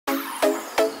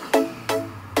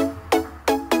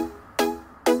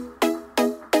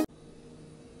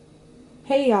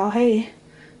Hey y'all, hey.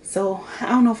 So I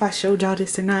don't know if I showed y'all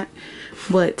this or not,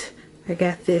 but I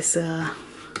got this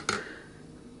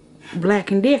Black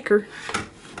 & Decker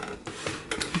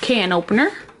can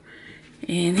opener,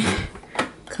 and it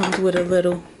comes with a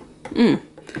little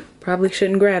probably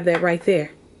shouldn't grab that right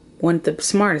there. Wasn't the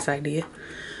smartest idea,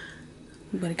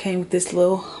 but it came with this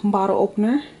little bottle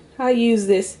opener. I use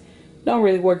this, don't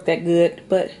really work that good,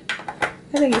 but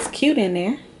I think it's cute in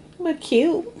there. Look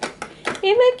cute.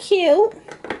 It look cute.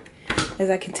 As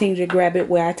I continue to grab it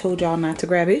where I told y'all not to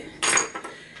grab it.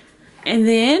 And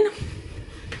then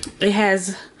it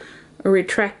has a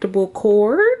retractable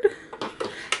cord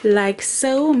like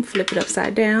so. I'm gonna flip it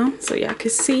upside down so y'all can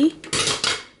see.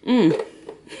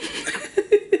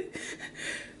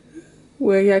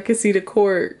 Where y'all can see the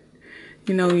cord.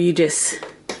 You know, you just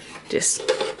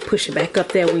push it back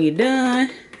up there when you're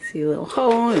done. See a little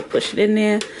hole, you push it in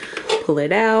there, pull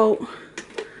it out,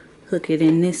 hook it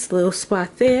in this little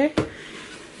spot there.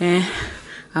 And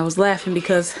I was laughing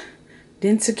because I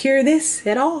didn't secure this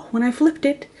at all when I flipped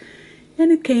it,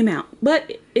 and it came out.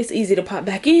 But it's easy to pop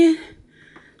back in.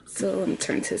 So let me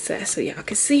turn to the side so y'all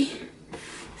can see.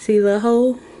 See the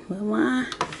hole, little line.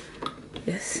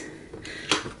 Just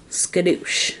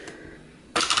skadoosh.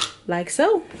 Like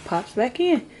so. Pops back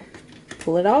in.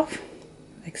 Pull it off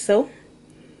like so.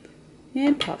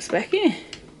 And pops back in.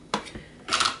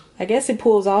 I guess it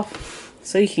pulls off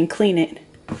so you can clean it.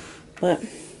 But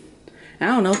I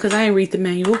don't know, because I ain't read the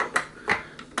manual.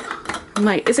 I'm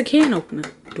like, it's a can opener.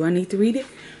 Do I need to read it?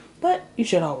 But you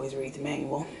should always read the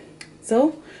manual.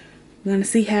 So, we're going to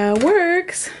see how it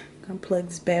works. I'm going to plug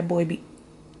this bad boy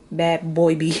Gonna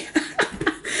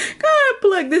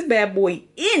plug this bad boy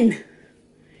in.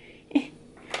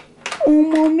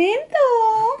 Un momento.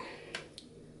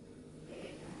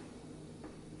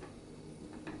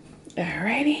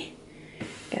 Alrighty.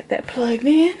 Got that plugged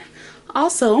in.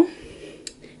 Also,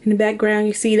 in the background,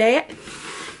 you see that? In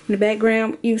the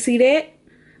background, you see that?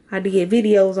 I did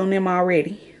videos on them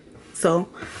already. So,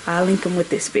 I'll link them with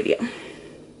this video.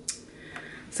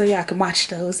 So, y'all can watch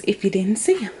those if you didn't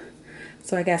see them.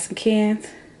 So, I got some cans.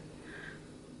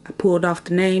 I pulled off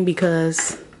the name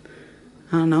because,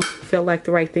 I don't know, felt like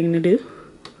the right thing to do.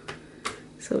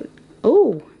 So,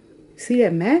 oh, see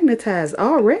that magnetized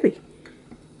already.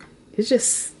 It's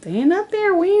just staying up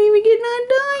there. We ain't even getting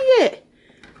undone yet.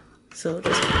 So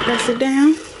just press it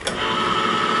down.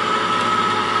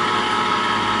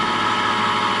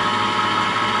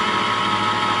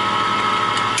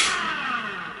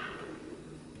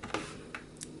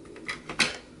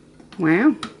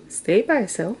 Wow, stayed by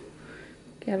itself.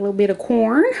 Got a little bit of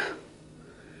corn.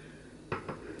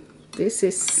 This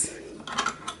is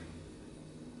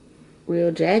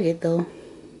real jagged though.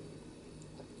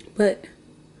 But,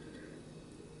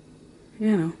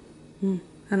 you know,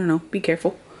 I don't know. Be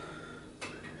careful.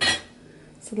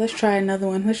 So let's try another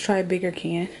one. Let's try a bigger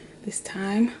can this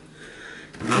time.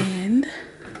 And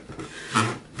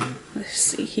let's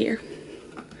see here.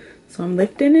 So I'm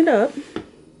lifting it up.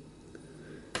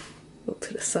 Go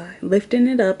to the side. Lifting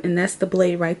it up, and that's the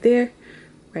blade right there.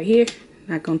 Right here.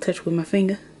 Not gonna touch with my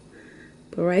finger.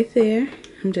 But right there,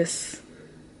 I'm just,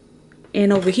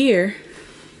 and over here,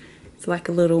 it's like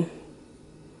a little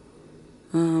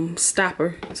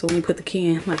stopper. So when you put the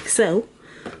can like so.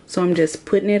 So I'm just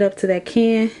putting it up to that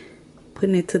can,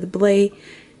 putting it to the blade,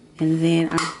 and then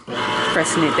I'm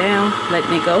pressing it down,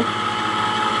 letting it go.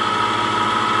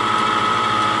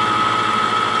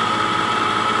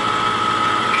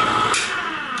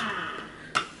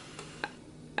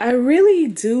 I really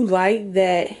do like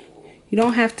that you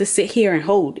don't have to sit here and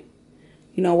hold it,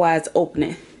 you know, while it's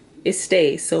opening. It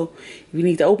stays. So if you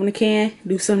need to open the can,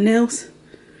 do something else,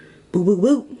 boop, boop,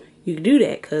 boop, you can do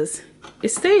that because it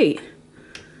stayed.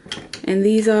 And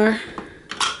these are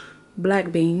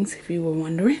black beans, if you were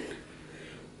wondering.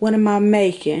 What am I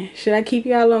making? Should I keep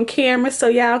y'all on camera so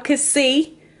y'all can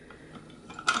see?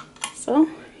 So,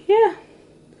 yeah.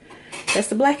 That's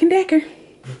the Black & Decker.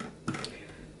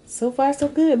 So far, so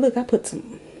good. Look, I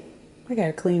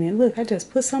gotta clean it. Look, I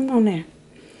just put something on there.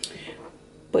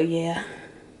 But yeah,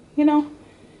 you know,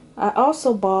 I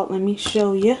also bought, let me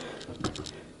show you.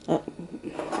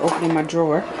 Opening my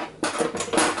drawer.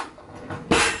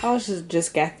 I also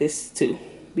just got this too,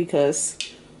 because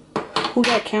who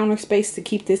got counter space to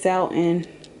keep this out, and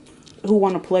who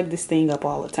want to plug this thing up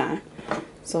all the time.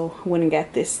 So I went and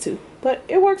got this too. But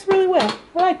it works really well.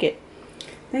 I like it.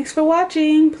 Thanks for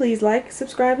watching. Please like,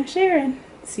 subscribe, and share, and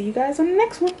see you guys on the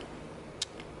next one.